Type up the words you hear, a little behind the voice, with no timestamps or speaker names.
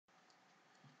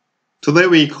Today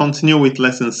we continue with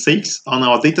lesson 6 on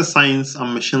our data science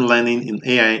and machine learning in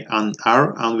AI and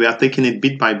R, and we are taking it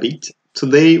bit by bit.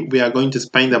 Today we are going to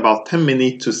spend about 10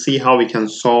 minutes to see how we can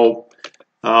solve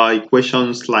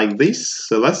equations like this.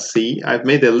 So let's see, I've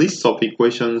made a list of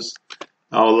equations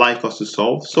I would like us to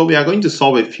solve. So we are going to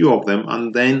solve a few of them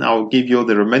and then I'll give you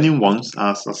the remaining ones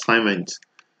as assignments.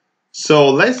 So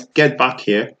let's get back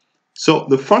here. So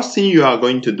the first thing you are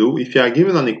going to do, if you are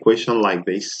given an equation like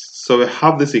this, so we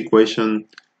have this equation,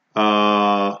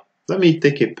 let me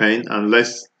take a pen and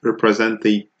let's represent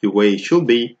it the way it should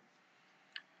be,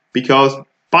 because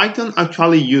Python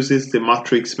actually uses the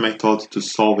matrix method to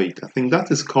solve it. I think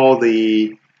that is called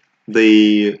the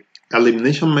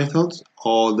elimination method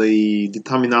or the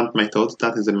determinant method.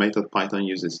 That is the method Python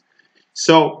uses.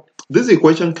 So this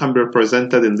equation can be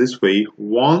represented in this way: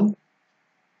 1,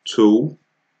 2,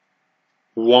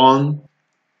 1,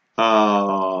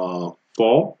 4.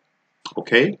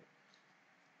 Okay,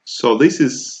 so this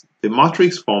is the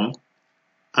matrix form,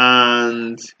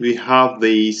 and we have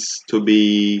this to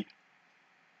be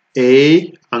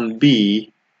A and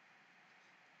B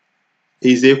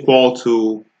is equal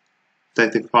to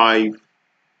 35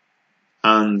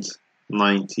 and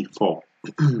 94.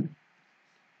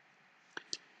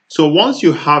 So once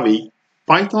you have it,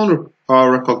 Python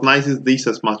recognizes this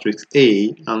as matrix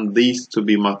A and this to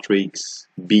be matrix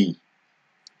B.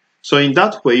 So in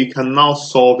that way, you can now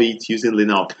solve it using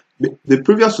linear. The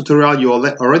previous tutorial, you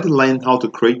already learned how to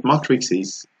create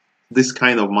matrices, this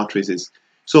kind of matrices.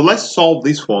 So let's solve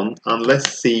this one and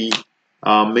let's see,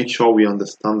 make sure we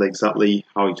understand exactly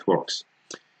how it works.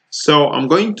 So I'm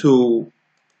going to,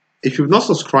 if you've not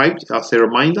subscribed, as a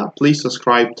reminder, please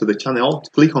subscribe to the channel.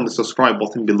 Click on the subscribe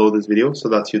button below this video so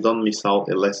that you don't miss out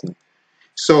a lesson.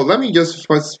 So let me just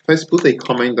first put a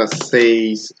comment that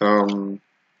says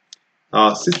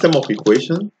system of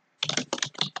equation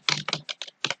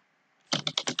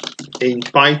in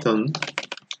Python.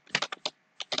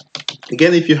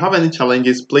 Again, if you have any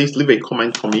challenges, please leave a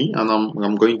comment for me and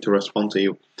I'm going to respond to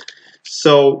you.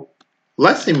 So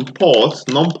let's import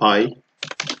NumPy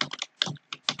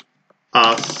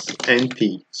as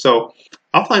np. So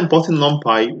after importing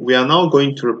NumPy, we are now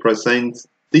going to represent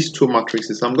these two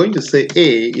matrices. I'm going to say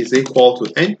A is equal to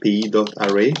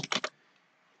np.array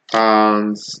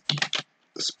and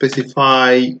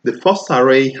specify the first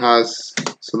array has,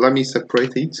 so let me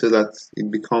separate it so that it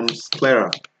becomes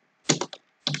clearer.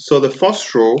 So the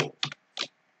first row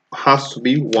has to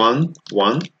be 1,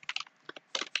 1,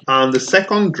 and the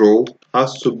second row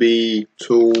has to be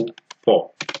 2,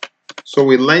 4. So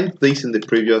we learned this in the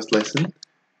previous lesson.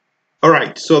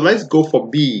 Alright, so let's go for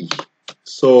B.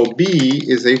 So B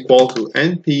is equal to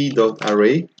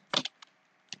np.array.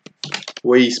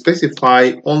 We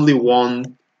specify only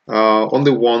one row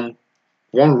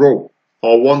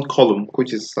or one column,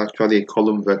 which is actually a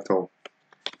column vector.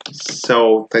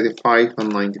 So 35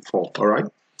 and 94. Alright.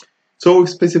 So we've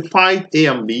specified A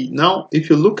and B. Now, if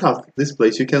you look at this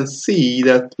place, you can see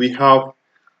that we have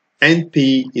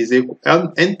np is equal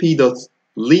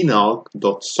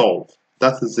np.linear.solve.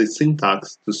 That is the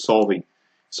syntax to solve it.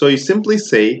 So you simply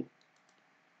say,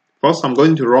 first I'm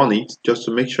going to run it just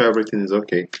to make sure everything is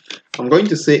okay. I'm going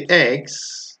to say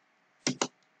x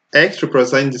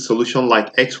represents the solution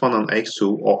like x1 and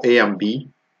x2 or A and B,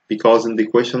 because in the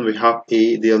equation we have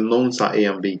A, the unknowns are A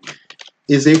and B,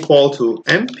 is equal to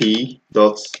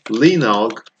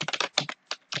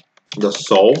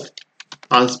np.linear.solve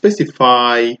and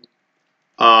specify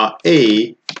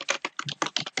A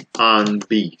and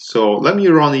B. So let me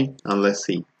run it and let's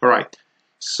see. Alright,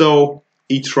 so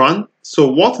it ran. So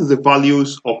what is the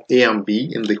values of A and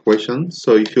B in the equation?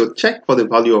 So if you check for the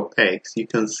value of x, you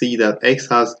can see that x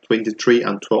has 23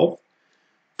 and 12.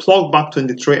 Plug back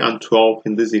 23 and 12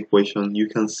 in this equation, you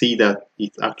can see that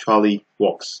it actually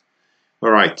works.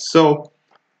 Alright, so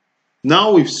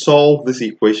now we've solved this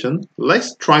equation.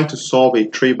 Let's try to solve a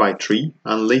 3 by 3,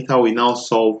 and later we now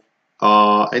solve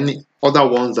any other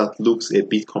ones that looks a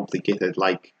bit complicated,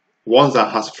 like ones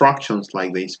that has fractions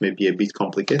like this may be a bit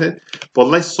complicated, but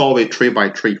let's solve a 3 by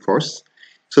 3 first.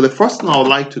 So the first thing I would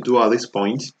like to do at this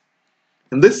point,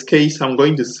 in this case, I'm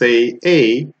going to say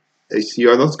A.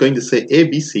 You are not going to say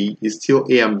ABC, is still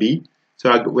A and B. So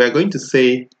we are going to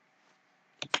say,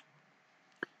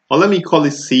 or let me call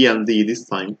it C and D this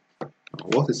time.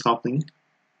 What is happening?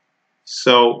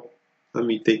 So let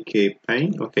me take a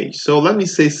pen. Okay, so let me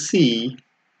say C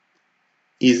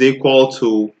is equal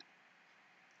to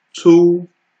 2,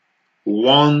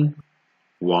 1,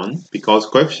 1, because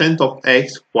coefficient of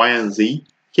x, y, and z.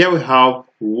 Here we have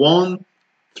 1,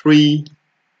 3,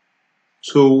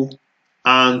 2,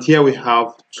 and here we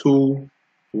have 2,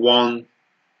 1,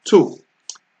 2.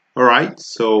 Alright,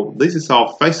 so this is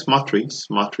our first matrix,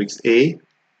 matrix A.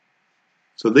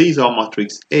 So these are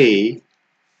matrix A,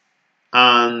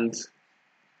 and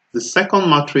the second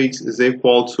matrix is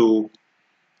equal to,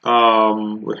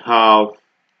 we have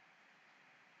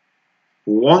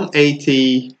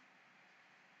 180,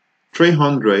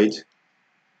 300,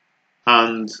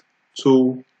 and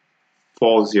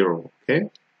 240. Okay.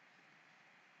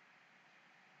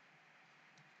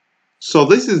 So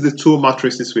this is the two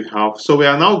matrices we have. So we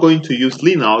are now going to use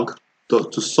linalg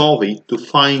to solve it, to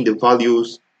find the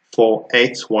values for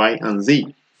x, y, and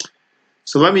z.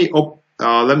 So let me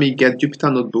get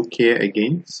Jupyter Notebook here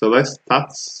again. So let's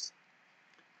start.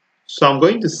 So I'm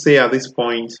going to say at this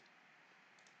point,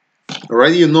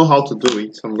 already you know how to do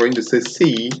it. So I'm going to say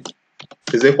C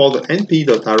is equal to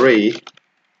np.array.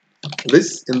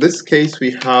 In this case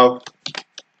we have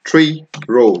 3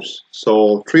 rows.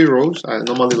 So 3 rows, I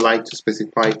normally like to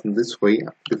specify it in this way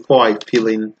before I fill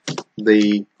in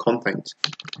the content.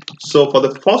 So for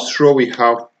the first row we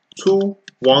have 2,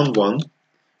 1, 1.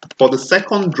 For the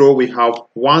second row we have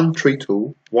 1, 3,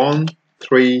 2, 1,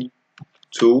 3,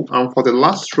 2, and for the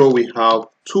last row we have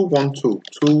 2, 1, 2,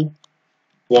 2,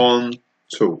 1,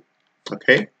 2.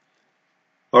 Okay.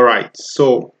 All right.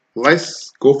 So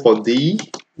let's go for D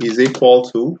is equal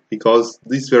to, because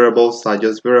these variables are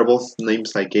just variables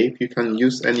names I gave. You can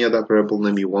use any other variable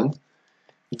name you want.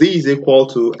 D is equal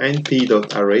to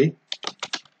np.array.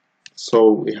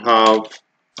 So we have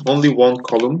only one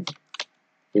column,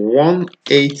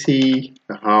 180,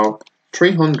 I have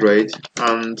 300,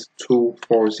 and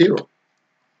 240.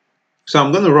 So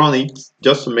I'm going to run it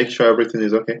just to make sure everything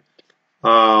is okay.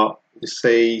 It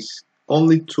says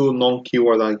only 2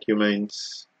 non-keyword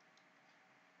arguments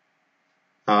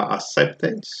are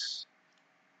accepted.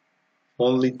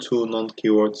 Only 2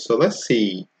 non-keywords. So let's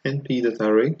see,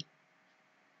 np.array.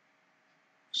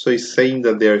 So it's saying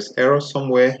that there's error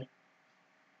somewhere.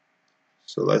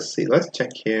 So let's see, let's check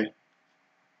here.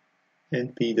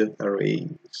 np.array.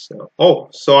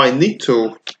 So I need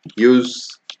to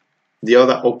use the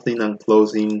other opening and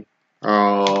closing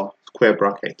square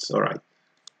brackets. All right.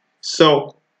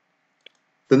 So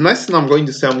the next thing I'm going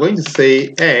to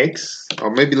say x,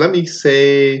 or maybe let me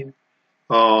say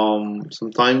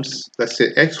sometimes let's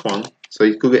say x1. So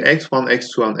it could be x1,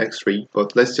 x2, and x3,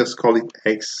 but let's just call it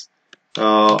x,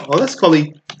 or let's call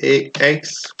it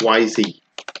xyz,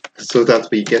 so that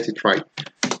we get it right.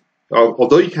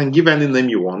 Although you can give any name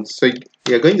you want. So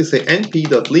you're going to say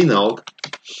np.linalg,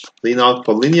 linalg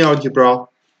for linear algebra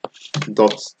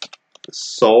dot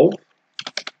solve,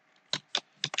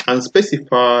 and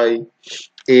specify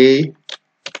A.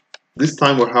 This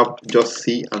time we'll have just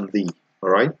C and D. All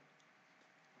right.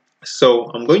 So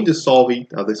I'm going to solve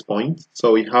it at this point.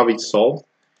 So we have it solved.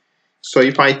 So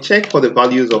if I check for the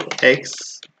values of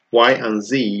x, y, and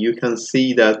z, you can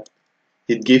see that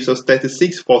it gives us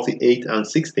 36, 48, and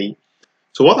 60.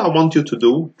 So what I want you to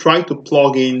do, try to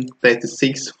plug in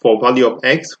 36 for value of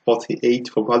x, 48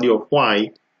 for value of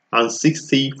y, and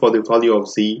 60 for the value of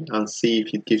z, and see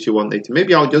if it gives you 180.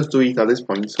 Maybe I'll just do it at this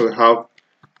point. So we have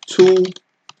 2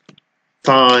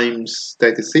 times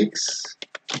 36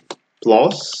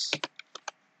 plus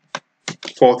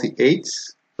 48.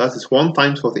 That is 1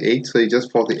 times 48, so it's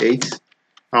just 48,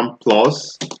 and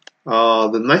plus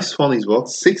the next one is what,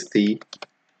 60,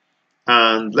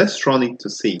 and let's run it to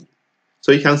see.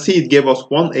 So you can see it gave us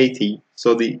 180,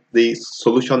 so the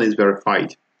solution is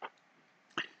verified.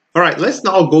 All right, let's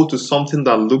now go to something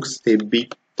that looks a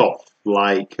bit tough,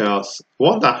 like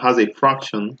one that has a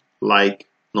fraction like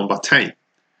number 10.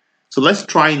 So let's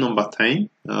try number 10.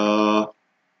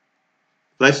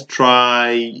 Let's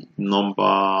try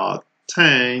number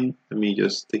 10. Let me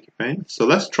just take a pen. So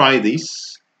let's try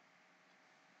this.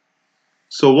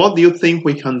 So what do you think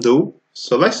we can do?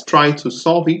 So let's try to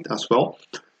solve it as well.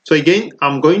 So again,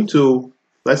 I'm going to,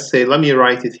 let me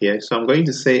write it here. So I'm going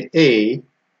to say A.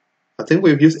 I think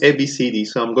we've used A, B, C, D.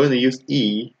 So I'm going to use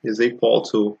E is equal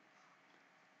to,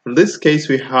 in this case,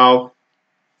 we have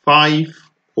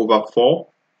 5/4.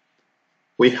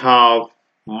 We have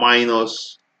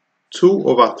minus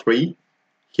 2/3.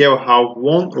 Here we have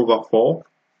 1/4.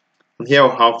 And here we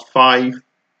have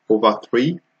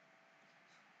 5/3.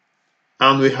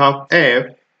 And we have F,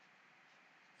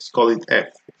 let's call it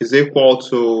F, is equal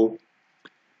to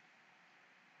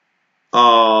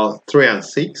 3 and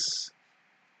 6.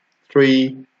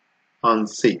 3 and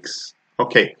 6.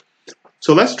 Okay,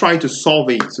 so let's try to solve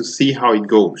it to see how it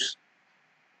goes.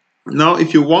 Now,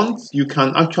 if you want, you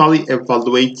can actually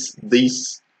evaluate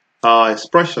these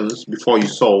expressions before you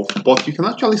solve, but you can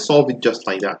actually solve it just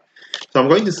like that. So I'm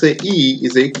going to say E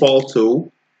is equal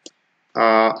to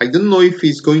I don't know if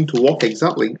it's going to work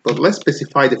exactly, but let's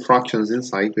specify the fractions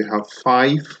inside. We have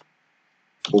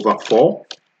 5/4,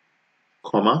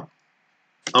 comma,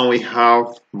 and we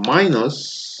have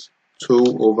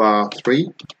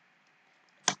 -2/3,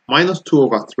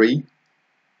 -2/3.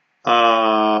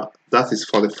 That is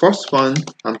for the first one,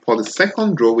 and for the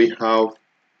second row we have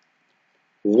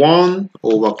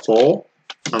 1/4,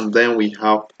 and then we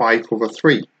have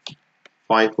 5/3.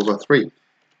 5/3.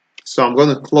 So I'm going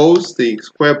to close the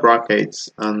square brackets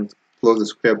and close the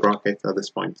square bracket at this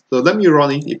point. So let me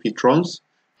run it. If it runs,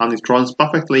 and it runs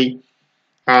perfectly,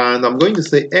 and I'm going to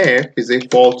say f is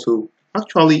equal to,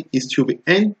 actually it should be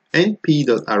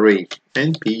np.array,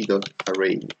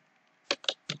 np.array.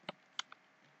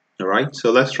 All right,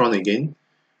 so let's run again.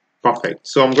 Perfect.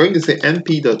 So I'm going to say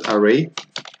np.array.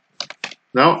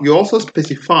 Now you also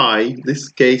specify, this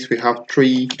case we have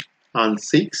 3 and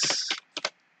 6.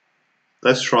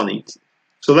 Let's run it.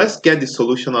 So let's get the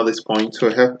solution at this point. So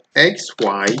we have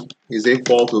xy is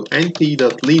equal to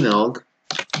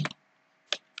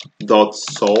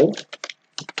np.linearg.solve,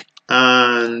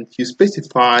 and you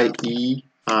specify e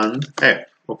and f.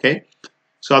 Okay.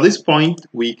 So at this point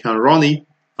we can run it,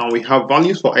 and we have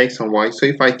values for x and y. So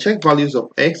if I check values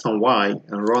of x and y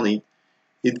and run it,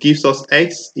 it gives us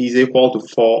x is equal to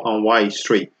 4 and y is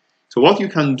 3. So what you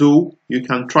can do, you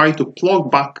can try to plug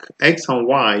back x and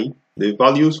y, the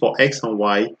values for x and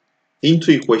y,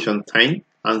 into equation 10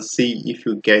 and see if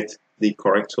you get the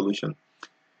correct solution.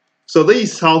 So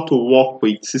this is how to work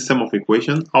with system of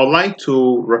equation. I would like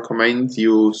to recommend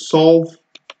you solve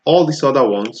all these other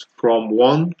ones from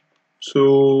 1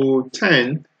 to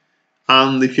 10,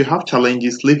 and if you have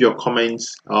challenges, leave your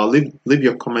comments leave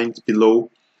your comments below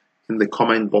in the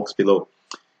comment box below.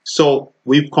 So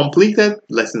we've completed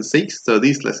lesson 6. So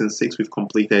this lesson 6 we've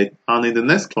completed, and in the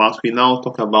next class we now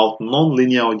talk about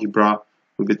nonlinear algebra.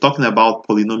 We'll be talking about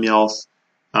polynomials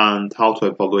and how to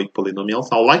evaluate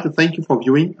polynomials. I would like to thank you for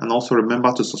viewing, and also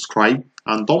remember to subscribe,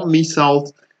 and don't miss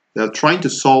out. They're trying to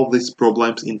solve these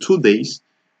problems in 2 days,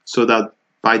 so that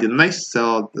by the next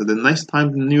time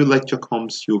the new lecture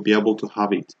comes, you'll be able to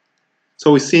have it.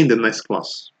 So we'll see you in the next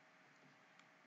class.